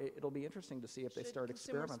 it'll be interesting to see if they start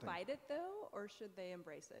experimenting. Should consumers fight it though, or should they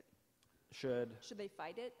embrace it? Should they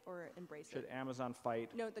fight it or embrace it? Should Amazon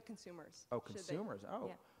fight? No, the consumers. Oh, consumers. Oh,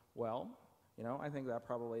 yeah. Well, I think that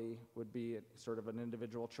probably would be sort of an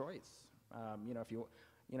individual choice. If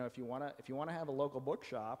you want to have a local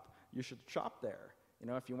bookshop, you should shop there.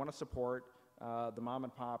 If you want to support the mom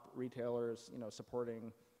and pop retailers,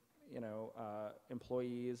 supporting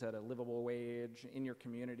employees at a livable wage in your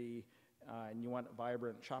community, and you want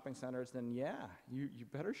vibrant shopping centers, then yeah, you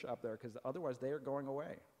better shop there, because otherwise they are going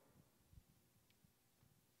away.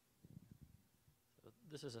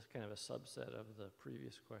 This is a kind of a subset of the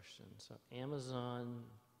previous question. So Amazon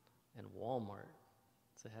and Walmart.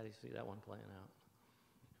 So how do you see that one playing out?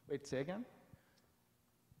 Wait, say again?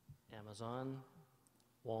 Amazon,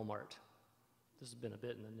 Walmart. This has been a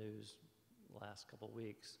bit in the news the last couple of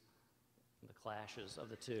weeks, the clashes of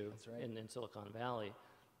the two. That's right. in Silicon Valley.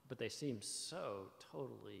 But they seem so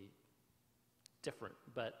totally different,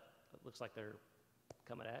 but it looks like they're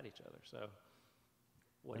coming at each other. So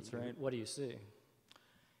what do you see?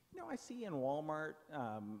 I see in Walmart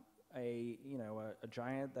a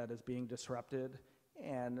giant that is being disrupted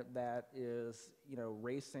and that is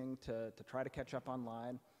racing to try to catch up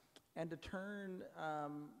online and to turn a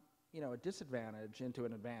disadvantage into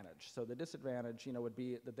an advantage. So the disadvantage would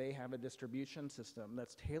be that they have a distribution system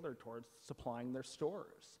that's tailored towards supplying their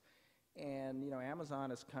stores. And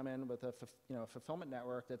Amazon has come in with a fulfillment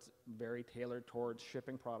network that's very tailored towards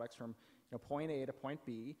shipping products from point A to point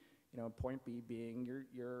B. Point B being your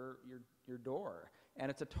door. And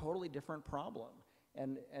it's a totally different problem.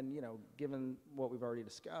 And given what we've already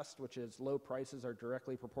discussed, which is low prices are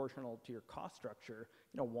directly proportional to your cost structure,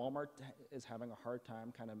 Walmart is having a hard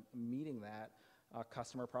time kind of meeting that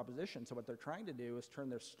customer proposition. So what they're trying to do is turn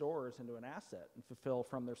their stores into an asset and fulfill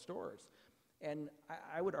from their stores. And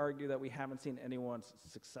I would argue that we haven't seen anyone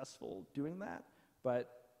successful doing that. But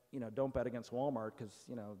don't bet against Walmart, because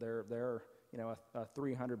they're a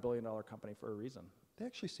 $300 billion company for a reason. They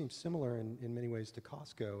actually seem similar in many ways to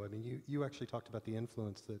Costco. I mean, you actually talked about the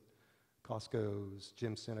influence that Costco's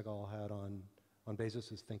Jim Sinegal had on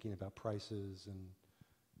Bezos' thinking about prices, and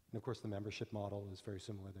of course the membership model is very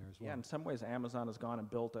similar there as well. Yeah, in some ways Amazon has gone and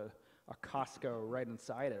built a Costco right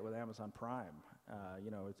inside it with Amazon Prime.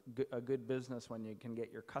 It's a good business when you can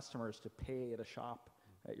get your customers to pay to shop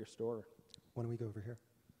at your store. Why don't we go over here?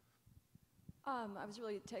 I was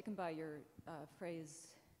really taken by your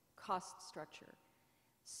phrase, cost structure.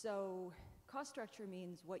 So cost structure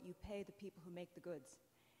means what you pay the people who make the goods.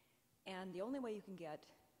 And the only way you can get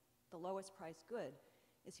the lowest price good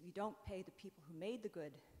is if you don't pay the people who made the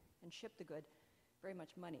good and shipped the good very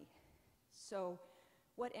much money. So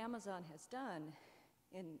what Amazon has done,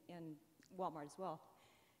 in Walmart as well,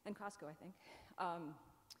 and Costco, I think,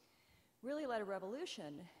 really led a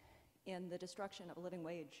revolution in the destruction of a living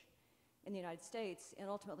wage in the United States and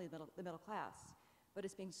ultimately the middle class. But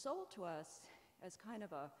it's being sold to us as kind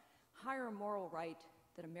of a higher moral right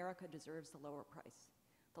that America deserves the lower price,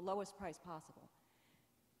 the lowest price possible.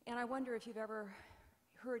 And I wonder if you've ever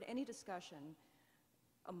heard any discussion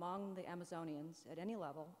among the Amazonians at any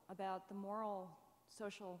level about the moral,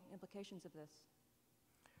 social implications of this.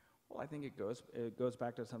 Well, I think it goes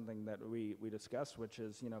back to something that we discussed, which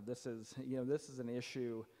is this is an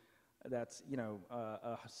issue that's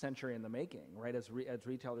a century in the making, right? As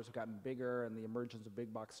retailers have gotten bigger and the emergence of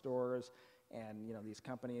big box stores, and these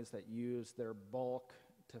companies that use their bulk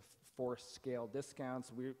to force scale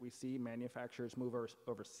discounts, we see manufacturers move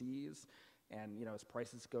overseas, and as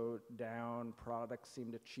prices go down, products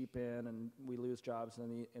seem to cheapen, and we lose jobs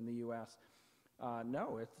in the U.S.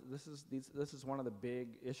 This is one of the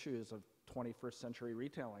big issues of 21st century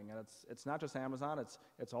retailing, and it's not just Amazon,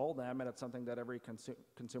 it's all them, and it's something that every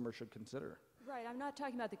consumer should consider. Right, I'm not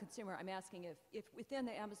talking about the consumer. I'm asking if within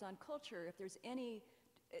the Amazon culture, if there's any,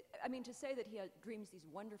 to say that he dreams these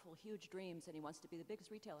wonderful, huge dreams and he wants to be the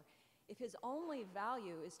biggest retailer, if his only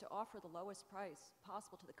value is to offer the lowest price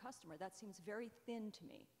possible to the customer, that seems very thin to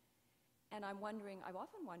me. And I've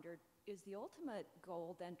often wondered, is the ultimate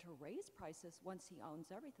goal then to raise prices once he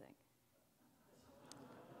owns everything?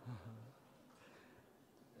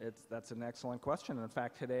 That's an excellent question. In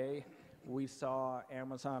fact, today we saw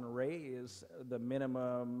Amazon raise the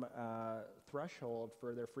minimum threshold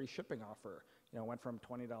for their free shipping offer. It went from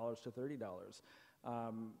 $20 to $30.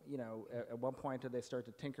 At one point did they start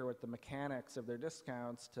to tinker with the mechanics of their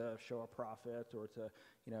discounts to show a profit or to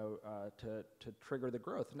trigger the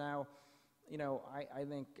growth. Now, I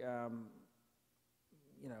think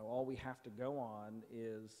all we have to go on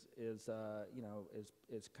is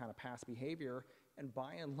kind of past behavior, and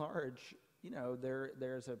by and large,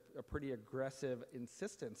 there's a pretty aggressive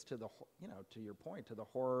insistence to your point, to the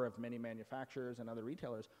horror of many manufacturers and other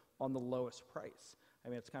retailers on the lowest price.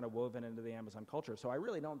 It's kind of woven into the Amazon culture. So I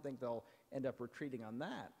really don't think they'll end up retreating on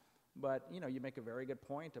that. But you make a very good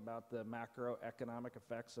point about the macroeconomic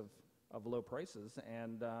effects of low prices,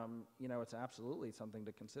 and it's absolutely something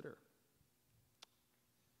to consider.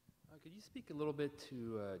 Could you speak a little bit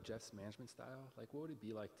to Jeff's management style? Like, what would it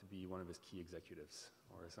be like to be one of his key executives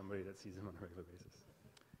or somebody that sees him on a regular basis?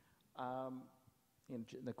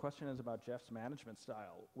 The question is about Jeff's management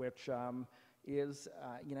style, which is,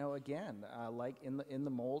 like in the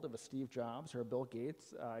mold of a Steve Jobs or a Bill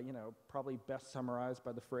Gates, probably best summarized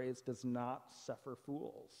by the phrase, does not suffer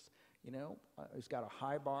fools. He's got a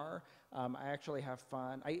high bar. I actually have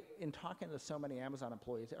fun. In talking to so many Amazon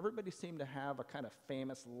employees, everybody seemed to have a kind of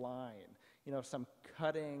famous line, some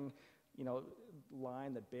cutting,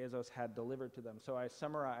 line that Bezos had delivered to them. So I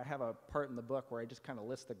have a part in the book where I just kind of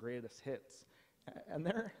list the greatest hits. And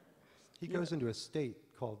there... He goes into a state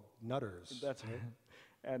called nutters. That's right.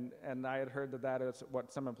 And I had heard that is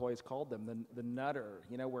what some employees called them, the nutter,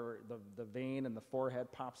 where the vein in the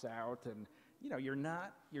forehead pops out, and you're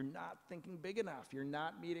not thinking big enough. You're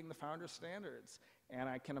not meeting the founder's standards. And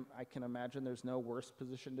I can imagine there's no worse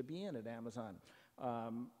position to be in at Amazon.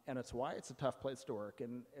 And it's why it's a tough place to work.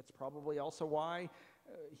 And it's probably also why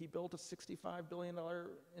he built a $65 billion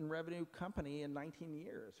in revenue company in 19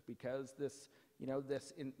 years, because this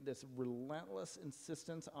relentless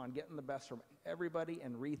insistence on getting the best from everybody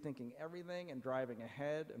and rethinking everything and driving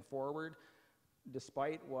ahead and forward,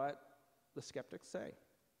 despite what the skeptics say.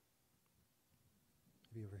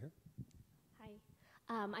 Maybe over here. Hi.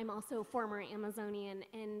 I'm also former Amazonian,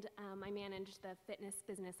 and I managed the fitness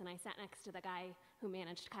business, and I sat next to the guy who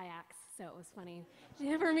managed kayaks, so it was funny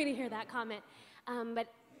for me to hear that comment.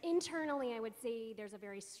 But internally, I would say there's a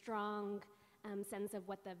very strong sense of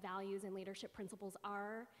what the values and leadership principles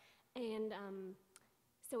are, and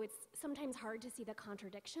so it's sometimes hard to see the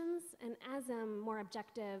contradictions. And as a more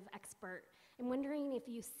objective expert, I'm wondering if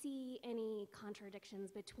you see any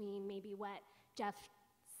contradictions between maybe what Jeff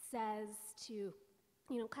says to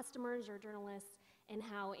customers or journalists and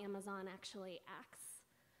how Amazon actually acts?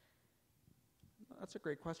 That's a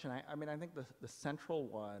great question. I mean, I think the central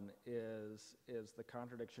one is the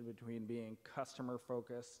contradiction between being customer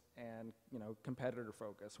focused and competitor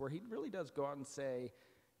focused, where he really does go out and say,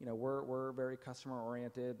 we're very customer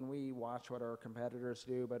oriented and we watch what our competitors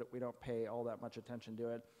do, but we don't pay all that much attention to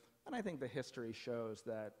it. And I think the history shows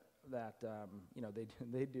that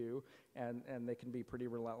they do, and they can be pretty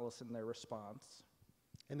relentless in their response.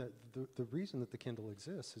 And the reason that the Kindle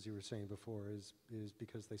exists, as you were saying before, is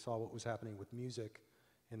because they saw what was happening with music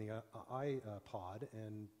in the iPod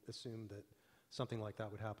and assumed that something like that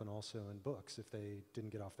would happen also in books if they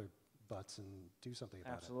didn't get off their butts and do something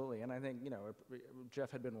about it. Absolutely. And I think,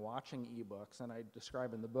 Jeff had been watching ebooks, and I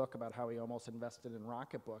describe in the book about how he almost invested in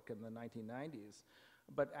Rocketbook in the 1990s.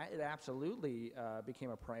 But it absolutely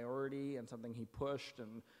became a priority and something he pushed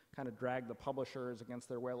and kind of dragged the publishers against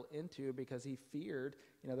their will into, because he feared,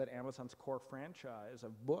 that Amazon's core franchise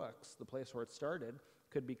of books, the place where it started,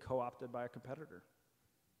 could be co-opted by a competitor.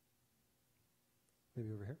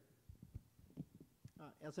 Maybe over here.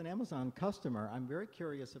 As an Amazon customer, I'm very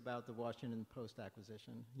curious about the Washington Post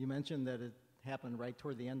acquisition. You mentioned that it happened right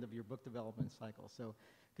toward the end of your book development cycle. So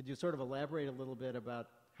could you sort of elaborate a little bit about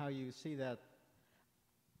how you see that?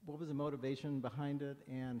 What was the motivation behind it,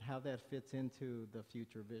 and how that fits into the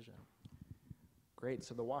future vision? Great.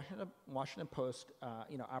 So the Washington Post,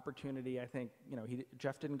 opportunity. I think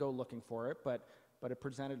Jeff didn't go looking for it, but it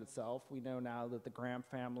presented itself. We know now that the Graham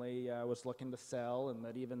family was looking to sell, and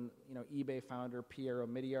that even eBay founder Pierre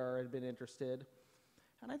Omidyar had been interested.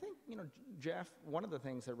 And I think Jeff. One of the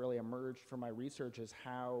things that really emerged from my research is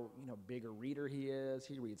how big a reader he is.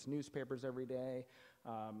 He reads newspapers every day.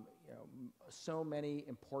 So many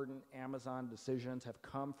important Amazon decisions have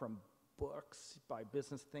come from books by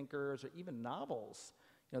business thinkers, or even novels,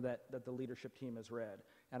 that the leadership team has read.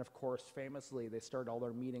 And of course, famously, they start all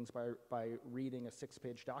their meetings by reading a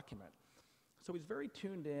 6-page document. So he's very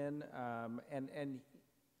tuned in, and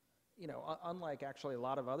unlike actually a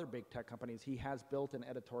lot of other big tech companies, he has built an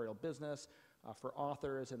editorial business for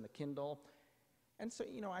authors in the Kindle. And so,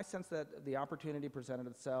 I sense that the opportunity presented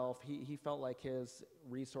itself. He felt like his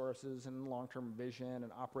resources and long-term vision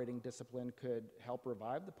and operating discipline could help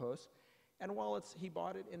revive the Post. And while he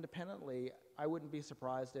bought it independently, I wouldn't be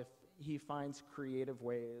surprised if he finds creative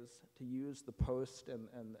ways to use the Post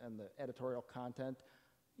and the editorial content,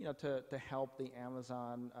 to help the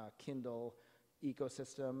Amazon Kindle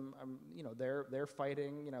ecosystem. They're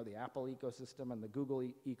fighting, the Apple ecosystem and the Google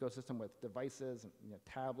ecosystem with devices and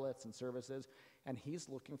tablets and services, and he's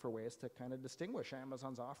looking for ways to kind of distinguish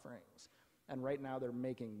Amazon's offerings. And right now they're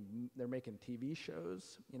making TV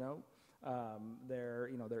shows.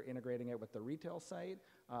 They're integrating it with the retail site.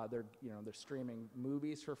 They're streaming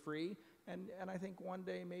movies for free, and I think one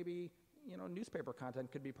day maybe newspaper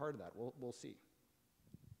content could be part of that. We'll see.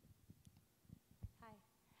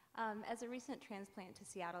 As a recent transplant to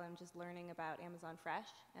Seattle, I'm just learning about Amazon Fresh,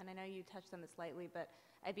 and I know you touched on this lightly, but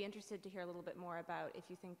I'd be interested to hear a little bit more about if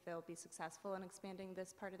you think they'll be successful in expanding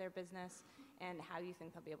this part of their business, and how you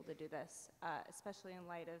think they'll be able to do this, especially in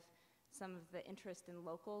light of some of the interest in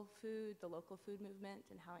local food, the local food movement,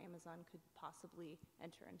 and how Amazon could possibly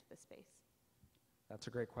enter into the space. That's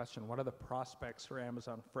a great question. What are the prospects for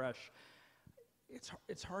Amazon Fresh?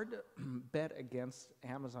 It's hard to bet against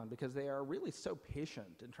Amazon because they are really so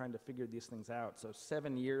patient in trying to figure these things out. So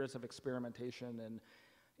 7 years of experimentation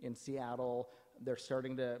in Seattle. They're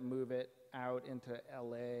starting to move it out into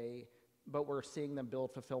LA, but we're seeing them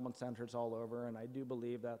build fulfillment centers all over, and I do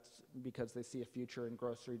believe that's because they see a future in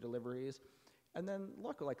grocery deliveries. And then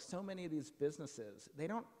look, like so many of these businesses, they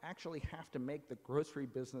don't actually have to make the grocery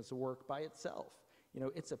business work by itself.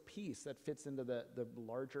 It's a piece that fits into the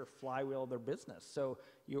larger flywheel of their business. So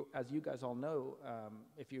as you guys all know,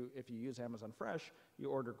 if you use Amazon Fresh, you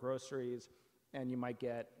order groceries, and you might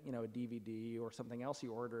get a DVD or something else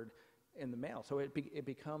you ordered in the mail. So it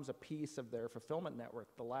becomes a piece of their fulfillment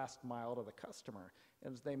network, the last mile to the customer.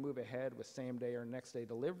 As they move ahead with same-day or next-day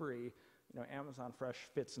delivery, Amazon Fresh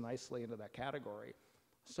fits nicely into that category.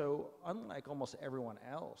 So unlike almost everyone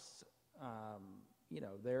else,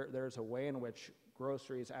 there's a way in which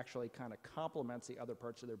groceries actually kind of complements the other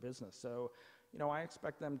parts of their business. So, I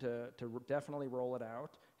expect them to definitely roll it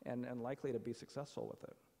out and likely to be successful with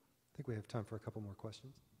it. I think we have time for a couple more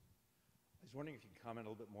questions. I was wondering if you could comment a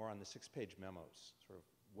little bit more on the 6-page memos, sort of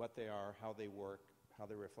what they are, how they work, how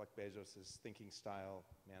they reflect Bezos' thinking style,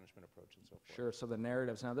 management approach, and so forth. Sure, so the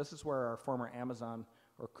narratives. Now, this is where our former Amazon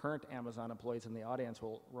or current Amazon employees in the audience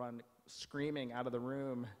will run screaming out of the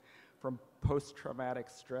room from post-traumatic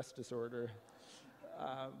stress disorder.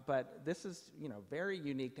 But this is, very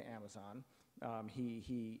unique to Amazon.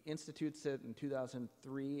 He institutes it in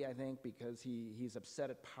 2003, I think, because he's upset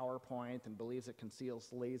at PowerPoint and believes it conceals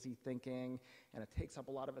lazy thinking, and it takes up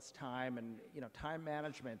a lot of his time. And time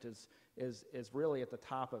management is really at the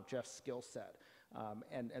top of Jeff's skill set.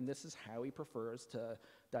 And this is how he prefers to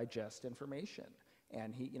digest information.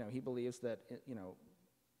 And he believes that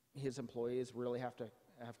his employees really have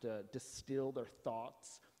to distill their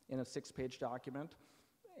thoughts in a 6-page document.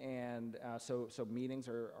 And so meetings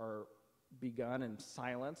are begun in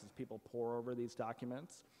silence as people pore over these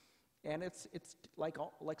documents. And it's like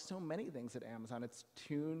so many things at Amazon, it's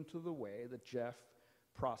tuned to the way that Jeff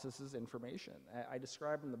processes information. I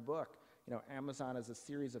describe in the book, Amazon as a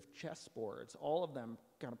series of chessboards, all of them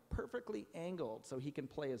kind of perfectly angled so he can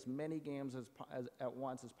play as many games as at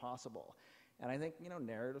once as possible. And I think,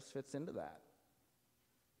 narratives fits into that.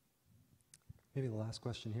 Maybe the last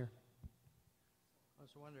question here. I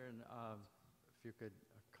was wondering if you could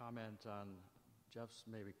comment on Jeff's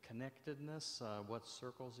maybe connectedness, what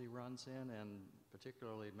circles he runs in, and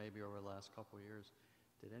particularly maybe over the last couple of years.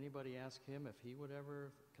 Did anybody ask him if he would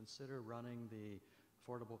ever consider running the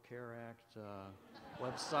Affordable Care Act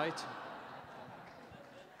website?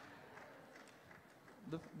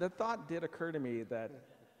 The thought did occur to me that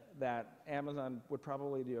Amazon would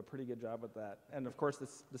probably do a pretty good job with that. And of course,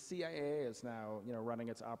 the CIA is now running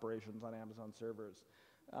its operations on Amazon servers.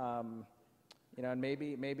 And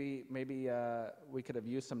maybe we could have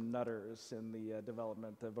used some nutters in the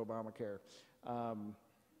development of Obamacare. And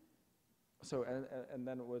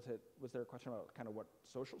then was there a question about kind of what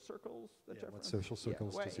social circles that Jeff what runs? social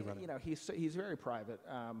circles does he run in? He's very private.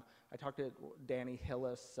 I talked to Danny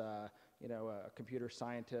Hillis, a computer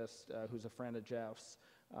scientist who's a friend of Jeff's,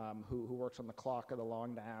 who works on the clock of the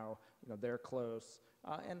long now. They're close,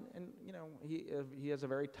 and he has a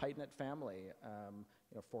very tight-knit family.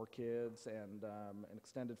 4 kids and an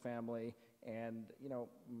extended family, and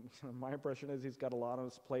my impression is he's got a lot on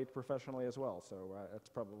his plate professionally as well. So that's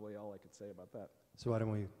probably all I could say about that. So why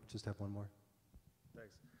don't we just have one more?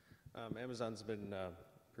 Thanks. Amazon's been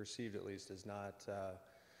perceived, at least, as not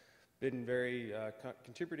been very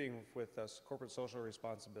contributing with corporate social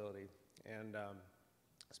responsibility, and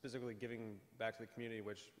specifically giving back to the community,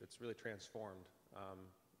 which it's really transformed.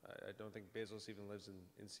 I don't think Bezos even lives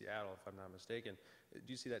in Seattle, if I'm not mistaken. Do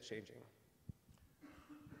you see that changing?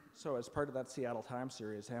 So as part of that Seattle Times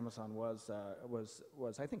series, Amazon was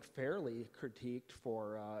I think fairly critiqued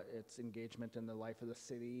for its engagement in the life of the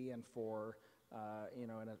city and for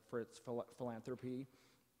for its philanthropy.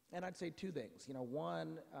 And I'd say 2 things.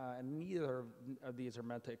 One, and neither of these are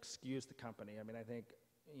meant to excuse the company. I mean, I think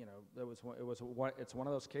it's one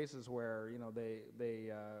of those cases where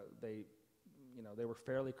they were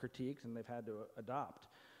fairly critiqued, and they've had to adapt.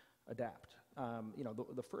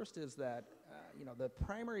 The first is that the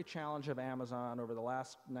primary challenge of Amazon over the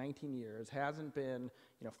last 19 years hasn't been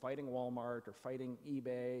fighting Walmart or fighting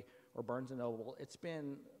eBay or Barnes & Noble. It's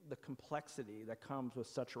been the complexity that comes with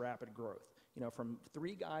such rapid growth. From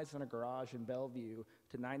 3 guys in a garage in Bellevue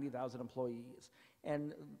to 90,000 employees.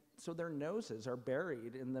 And so their noses are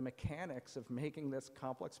buried in the mechanics of making this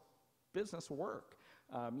complex business work.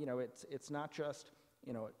 It's not just,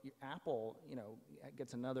 Apple,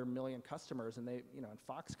 gets another 1 million customers, and and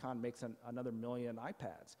Foxconn makes another 1 million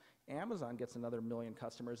iPads. Amazon gets another 1 million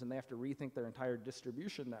customers, and they have to rethink their entire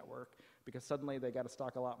distribution network because suddenly they got to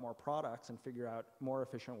stock a lot more products and figure out more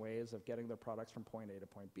efficient ways of getting their products from point A to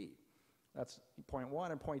point B. That's point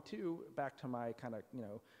 1. And point 2, back to my kind of,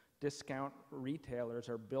 discount retailers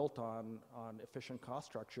are built on efficient cost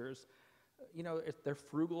structures. They're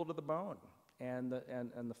frugal to the bone. And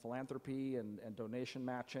the philanthropy and donation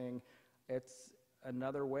matching, it's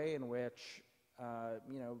another way in which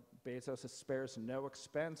Bezos spares no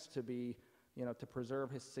expense to to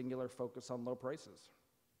preserve his singular focus on low prices.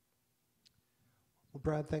 Well,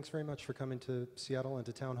 Brad, thanks very much for coming to Seattle and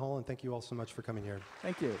to Town Hall, and thank you all so much for coming here.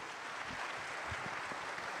 Thank you.